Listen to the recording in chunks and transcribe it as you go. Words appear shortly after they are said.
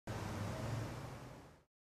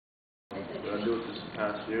do it this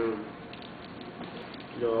past year.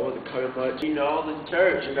 You know, I wasn't coming much. You know, the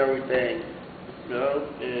church and everything. You know,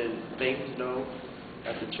 and things, you know,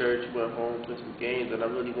 at the church, went home, played some games, and I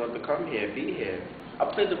really wanted to come here, be here. I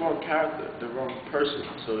played the wrong character, the wrong person,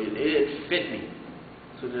 so it didn't fit me.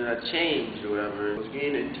 So then I changed or whatever. I was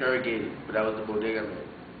getting interrogated, but that was the bodega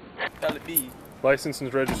man. Tell it be. License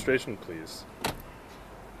and registration, please.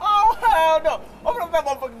 Oh, hell no! Open up that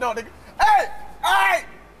motherfucking door, nigga. Hey! Hey!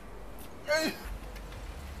 Hey!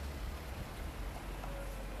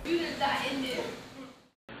 You just got in there.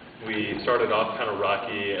 We started off kind of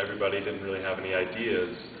rocky. Everybody didn't really have any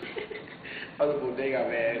ideas. I was a bodega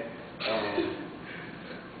man.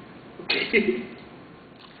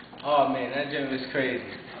 Oh man, that gym is crazy.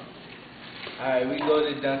 Alright, we go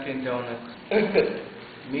to Dunkin' Donuts.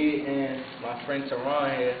 Me and my friend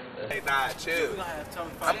Ta-Shawn here. Hey, nah, chill.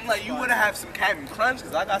 I'm like, you wanna have some Captain Crunch?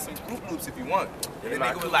 Because I got some Fruit Loops if you want. And the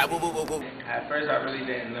nigga was like, whoa, whoa, whoa, whoa. At first, I really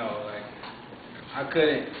didn't know. Like, I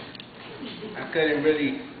couldn't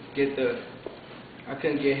really get I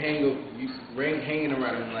couldn't get hanging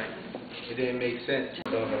around him. Like, it didn't make sense.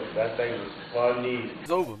 That thing was funny.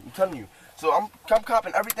 It's over, I'm telling you. So I'm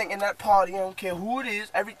copping everything in that party. I don't care who it is.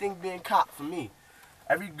 Everything being copped for me.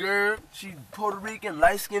 Every girl, she Puerto Rican,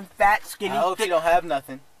 light skin, fat, skinny. I hope thick. you don't have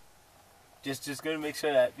nothing. Just gonna make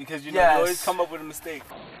sure that, because you know you always come up with a mistake.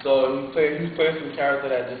 So he's playing some character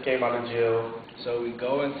that just came out of jail. So we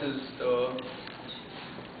go into the store,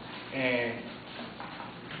 and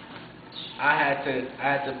I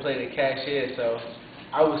had to play the cashier. So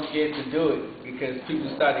I was scared to do it because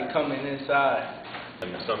people started coming inside.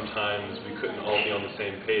 And sometimes we couldn't all be on the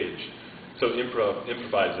same page. So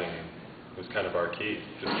improvising was kind of our key,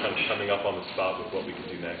 just kind of coming up on the spot with what we could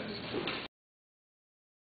do next.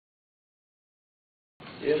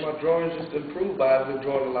 Yeah, my drawings just improved. I've been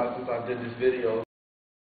drawing a lot since I did this video.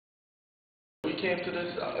 We came to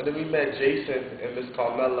this, and then we met Jason and Miss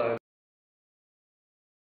Carmela.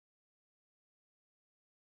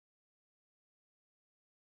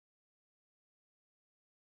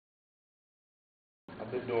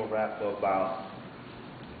 I've been doing rap for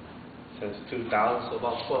since 2000, so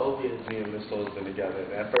about 12 years me and Miss Lowe's been together.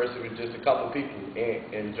 And at first it was just a couple people,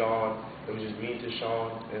 Ant and John. It was just me,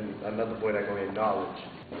 Ta-Shawn, and another boy that go in Knowledge.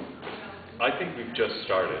 I think we've just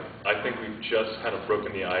started. I think we've just kind of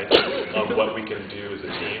broken the ice on what we can do as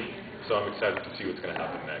a team. So I'm excited to see what's going to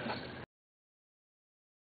happen next.